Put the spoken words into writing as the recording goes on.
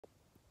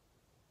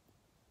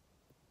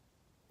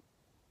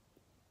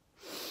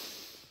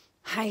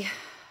Hi.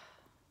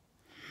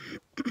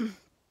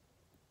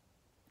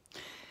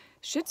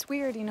 Shit's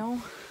weird, you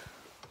know?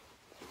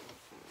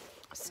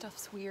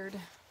 Stuff's weird.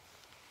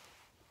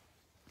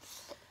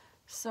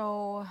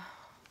 So,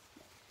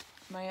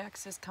 my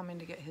ex is coming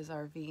to get his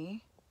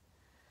RV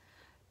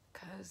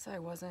because I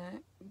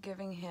wasn't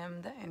giving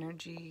him the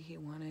energy he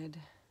wanted,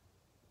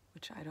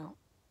 which I don't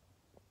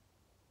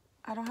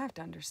have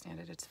to understand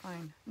it. It's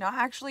fine. No, I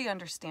actually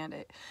understand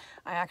it.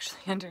 I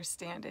actually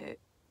understand it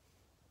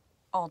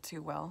all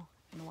too well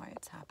and why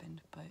it's happened,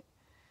 but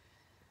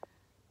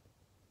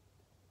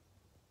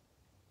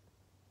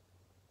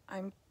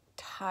I'm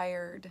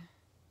tired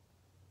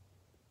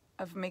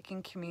of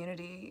making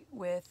community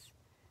with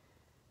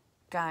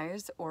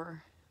guys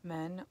or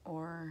men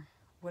or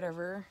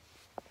whatever,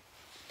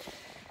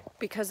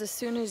 because as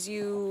soon as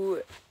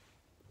you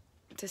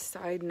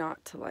decide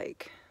not to,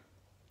 like,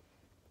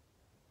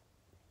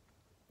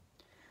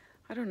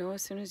 I don't know,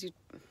 as soon as you,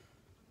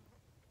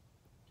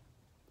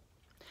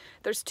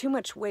 there's too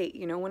much weight,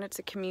 you know, when it's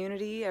a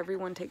community,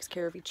 everyone takes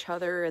care of each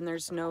other and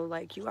there's no,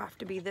 like, you have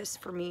to be this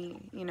for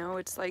me, you know,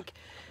 it's like,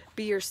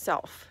 be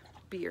yourself.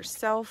 Be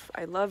yourself.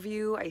 I love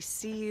you. I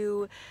see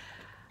you.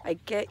 I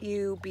get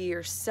you. Be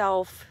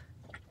yourself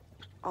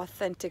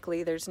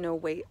authentically. There's no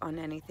weight on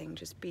anything.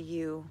 Just be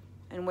you.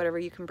 And whatever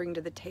you can bring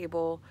to the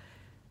table,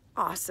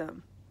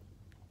 awesome.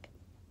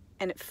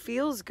 And it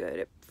feels good.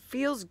 It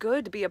feels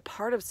good to be a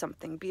part of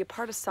something. Be a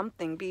part of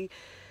something. Be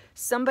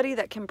somebody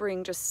that can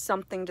bring just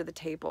something to the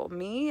table.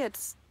 Me,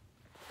 it's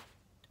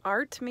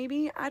art,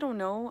 maybe. I don't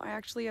know. I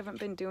actually haven't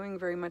been doing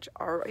very much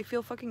art. I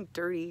feel fucking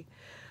dirty.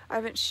 I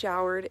haven't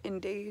showered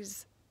in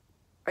days.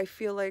 I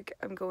feel like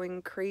I'm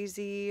going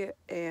crazy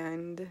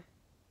and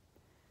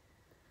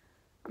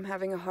I'm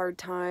having a hard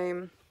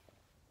time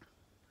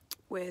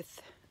with,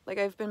 like,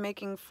 I've been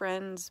making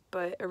friends,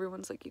 but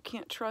everyone's like, you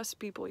can't trust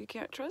people. You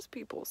can't trust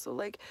people. So,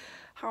 like,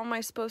 how am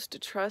I supposed to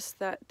trust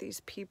that these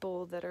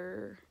people that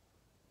are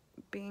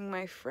being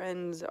my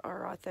friends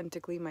are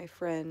authentically my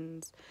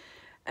friends?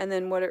 And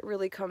then what it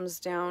really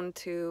comes down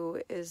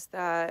to is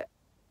that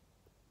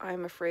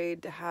I'm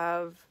afraid to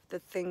have the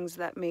things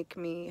that make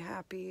me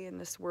happy in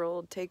this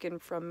world taken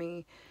from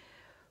me.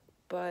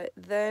 But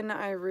then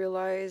I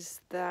realize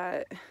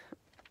that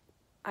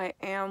I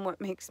am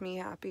what makes me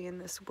happy in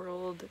this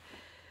world,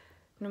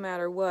 no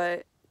matter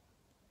what,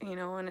 you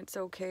know, and it's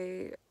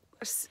okay.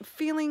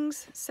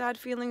 Feelings, sad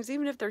feelings,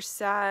 even if they're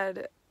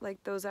sad,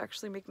 like, those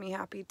actually make me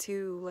happy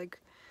too. Like,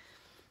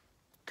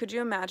 could you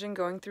imagine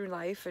going through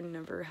life and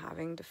never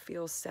having to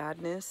feel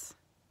sadness?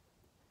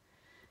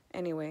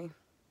 Anyway.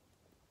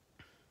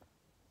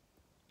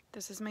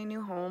 This is my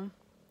new home.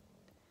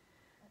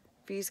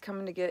 V's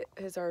coming to get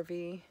his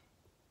RV.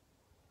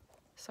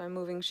 So I'm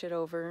moving shit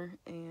over,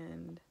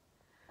 and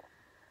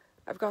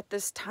I've got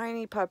this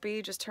tiny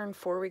puppy, just turned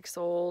 4 weeks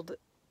old.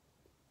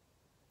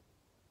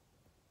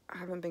 I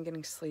haven't been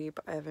getting sleep.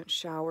 I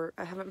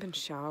haven't been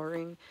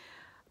showering.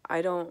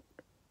 I don't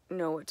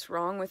know what's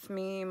wrong with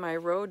me. My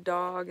road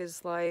dog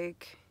is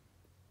like,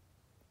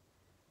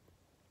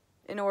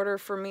 in order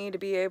for me to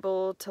be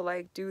able to,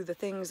 like, do the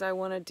things I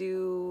want to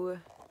do,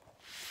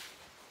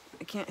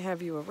 I can't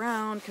have you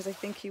around, because I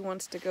think he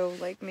wants to go,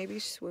 like, maybe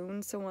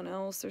swoon someone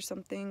else or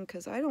something,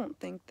 because I don't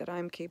think that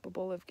I'm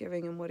capable of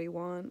giving him what he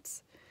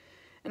wants.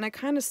 And I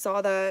kind of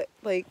saw that,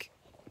 like,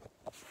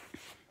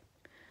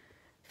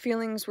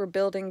 feelings were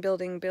building,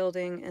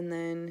 and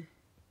then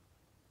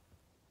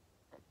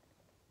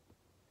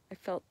I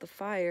felt the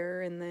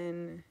fire, and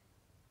then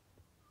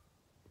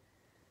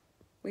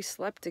we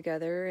slept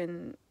together,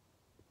 and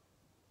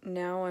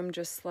now I'm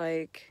just,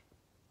 like,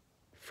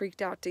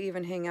 freaked out to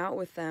even hang out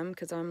with them,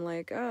 because I'm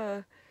like,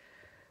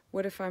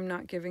 what if I'm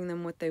not giving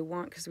them what they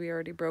want, because we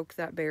already broke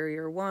that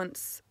barrier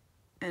once,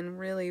 and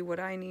really what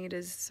I need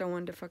is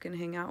someone to fucking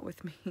hang out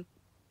with me.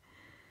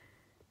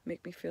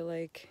 Make me feel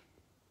like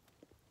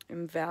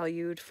I'm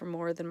valued for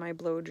more than my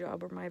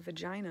blowjob or my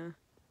vagina.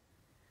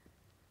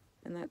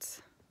 And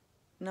that's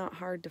not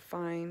hard to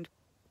find,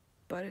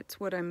 but it's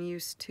what I'm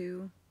used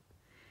to.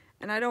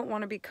 And I don't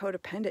want to be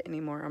codependent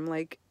anymore. I'm,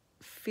 like,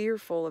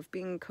 fearful of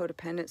being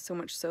codependent, so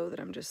much so that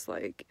I'm just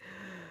like,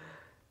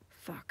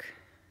 fuck,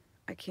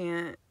 I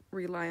can't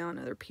rely on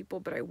other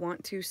people, but I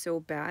want to so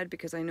bad,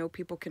 because I know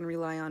people can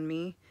rely on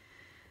me.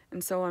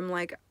 And so I'm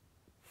like,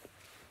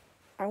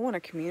 I want a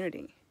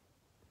community.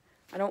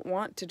 I don't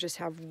want to just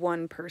have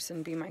one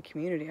person be my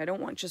community. I don't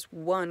want just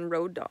one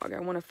road dog. I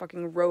want a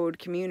fucking road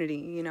community,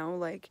 you know,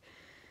 like,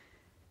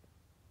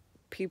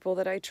 people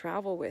that I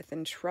travel with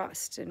and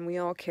trust, and we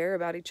all care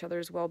about each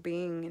other's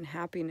well-being and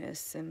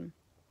happiness, and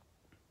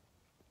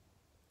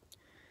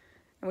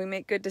we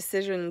make good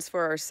decisions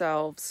for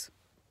ourselves,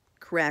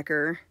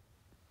 cracker.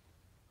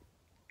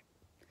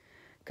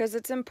 Because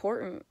it's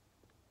important.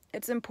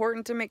 It's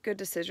important to make good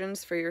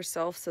decisions for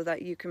yourself so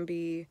that you can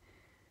be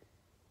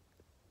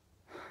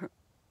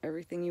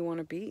everything you want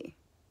to be.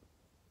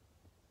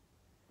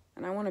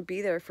 And I want to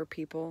be there for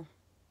people.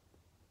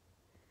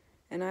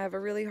 And I have a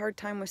really hard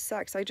time with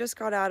sex. I just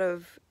got out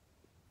of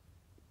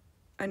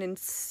an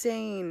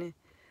insane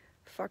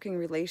fucking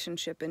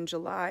relationship in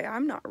July.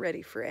 I'm not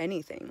ready for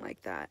anything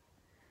like that.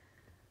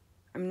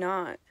 I'm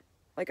not.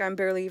 Like, I'm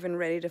barely even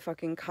ready to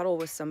fucking cuddle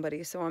with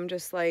somebody. So I'm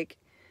just like,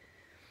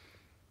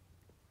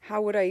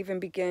 how would I even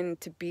begin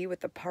to be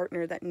with a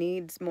partner that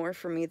needs more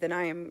from me than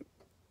I am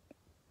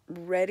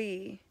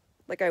ready?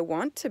 Like, I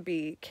want to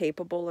be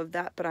capable of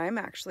that, but I'm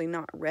actually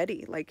not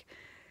ready. Like,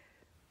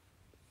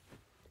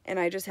 and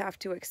I just have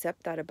to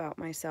accept that about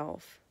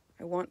myself.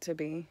 I want to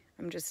be.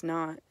 I'm just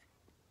not.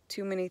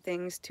 Too many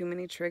things, too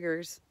many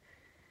triggers.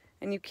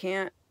 And you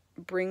can't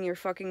bring your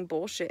fucking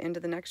bullshit into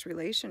the next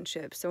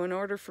relationship. So in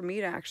order for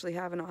me to actually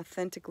have an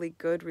authentically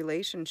good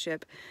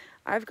relationship,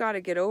 I've got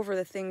to get over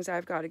the things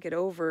I've got to get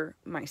over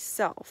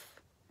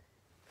myself.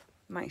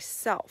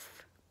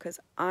 Myself. Because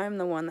I'm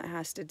the one that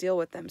has to deal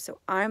with them. So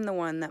I'm the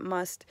one that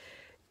must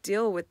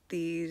deal with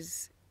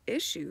these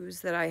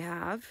issues that I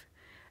have.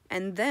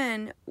 And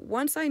then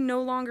once I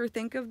no longer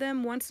think of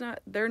them,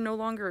 they're no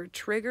longer a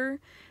trigger,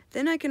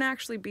 then I can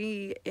actually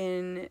be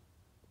in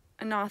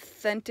an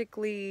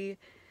authentically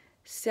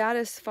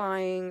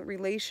satisfying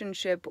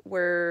relationship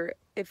where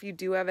if you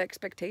do have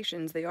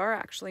expectations, they are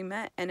actually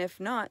met. And if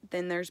not,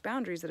 then there's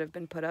boundaries that have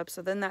been put up.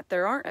 So then that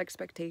there aren't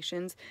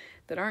expectations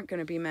that aren't going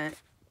to be met.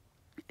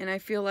 And I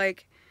feel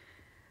like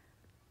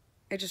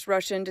I just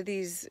rush into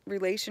these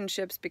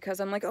relationships because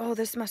I'm like, oh,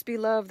 this must be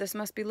love. This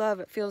must be love.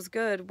 It feels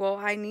good. Well,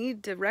 I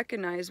need to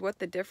recognize what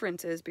the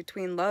difference is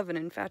between love and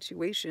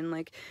infatuation.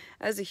 Like,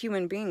 as a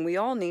human being, we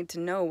all need to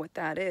know what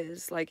that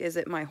is. Like, is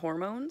it my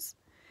hormones?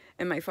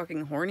 Am I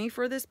fucking horny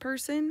for this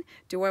person?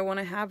 Do I want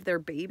to have their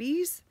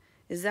babies?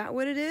 Is that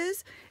what it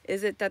is?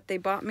 Is it that they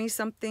bought me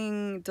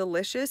something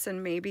delicious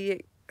and maybe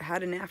it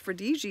had an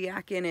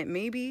aphrodisiac in it?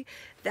 Maybe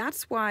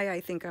that's why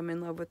I think I'm in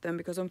love with them,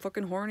 because I'm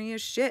fucking horny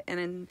as shit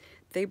and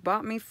they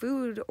bought me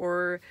food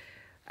or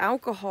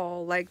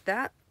alcohol. Like,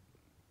 that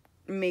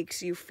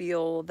makes you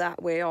feel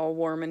that way, all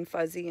warm and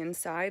fuzzy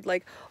inside.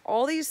 Like,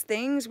 all these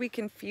things we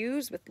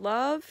confuse with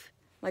love.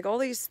 Like, all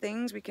these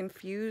things we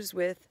confuse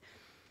with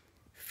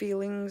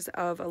feelings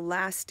of a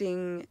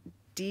lasting,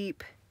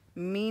 deep,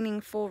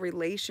 meaningful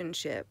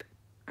relationship.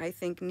 I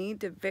think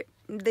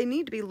they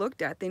need to be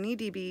looked at. They need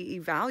to be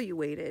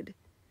evaluated,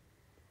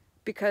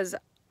 because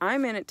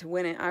I'm in it to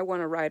win it. I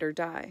want to ride or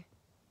die.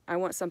 I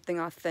want something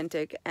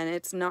authentic, and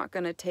it's not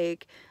going to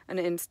take an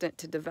instant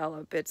to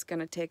develop. It's going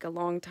to take a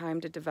long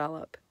time to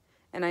develop.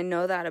 And I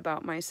know that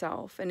about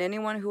myself. And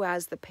anyone who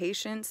has the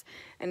patience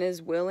and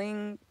is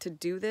willing to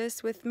do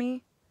this with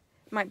me,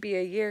 might be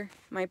a year,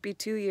 might be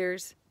 2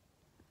 years.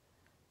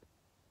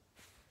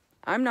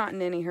 I'm not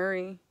in any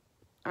hurry.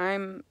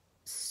 I'm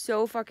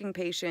so fucking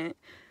patient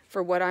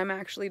for what I'm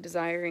actually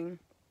desiring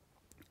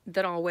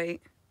that I'll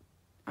wait.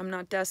 I'm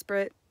not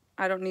desperate.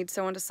 I don't need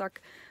someone to suck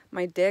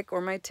my dick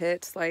or my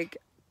tits. Like,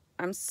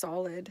 I'm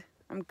solid.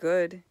 I'm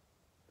good.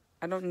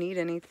 I don't need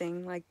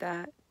anything like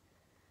that.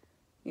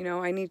 You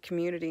know, I need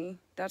community.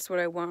 That's what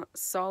I want.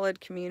 Solid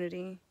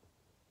community.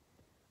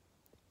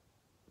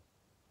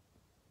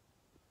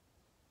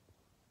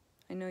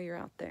 I know you're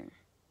out there.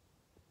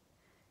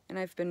 And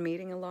I've been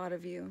meeting a lot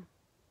of you.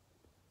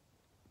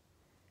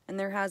 And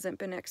there hasn't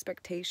been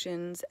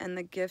expectations, and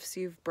the gifts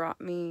you've brought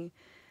me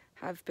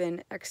have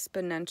been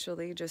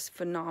exponentially just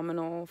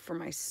phenomenal for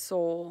my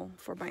soul,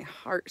 for my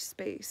heart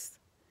space.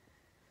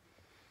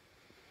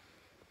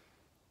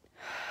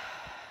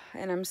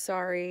 And I'm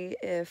sorry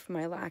if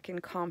my lack in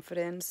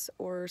confidence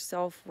or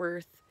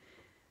self-worth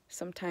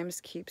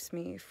sometimes keeps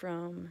me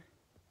from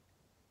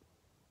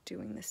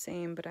doing the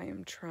same, but I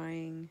am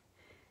trying,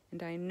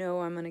 and I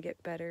know I'm going to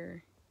get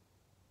better.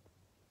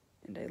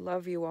 And I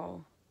love you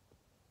all.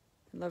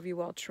 I love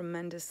you all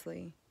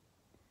tremendously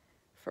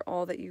for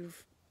all that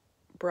you've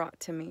brought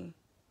to me.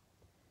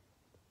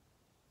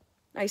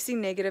 I see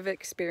negative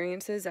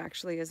experiences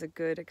actually as a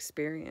good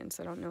experience.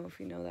 I don't know if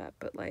you know that,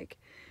 but like,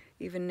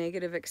 even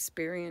negative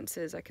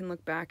experiences, I can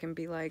look back and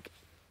be like,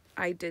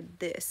 I did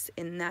this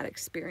in that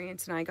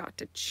experience, and I got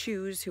to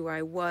choose who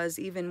I was.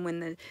 Even when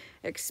the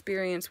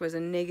experience was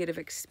a negative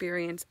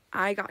experience,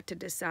 I got to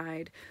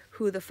decide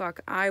who the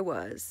fuck I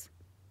was.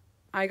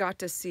 I got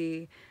to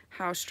see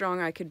how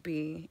strong I could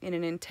be in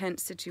an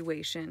intense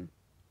situation.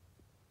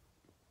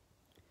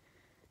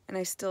 And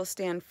I still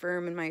stand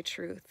firm in my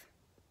truth.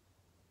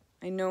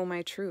 I know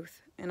my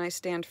truth, and I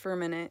stand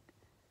firm in it.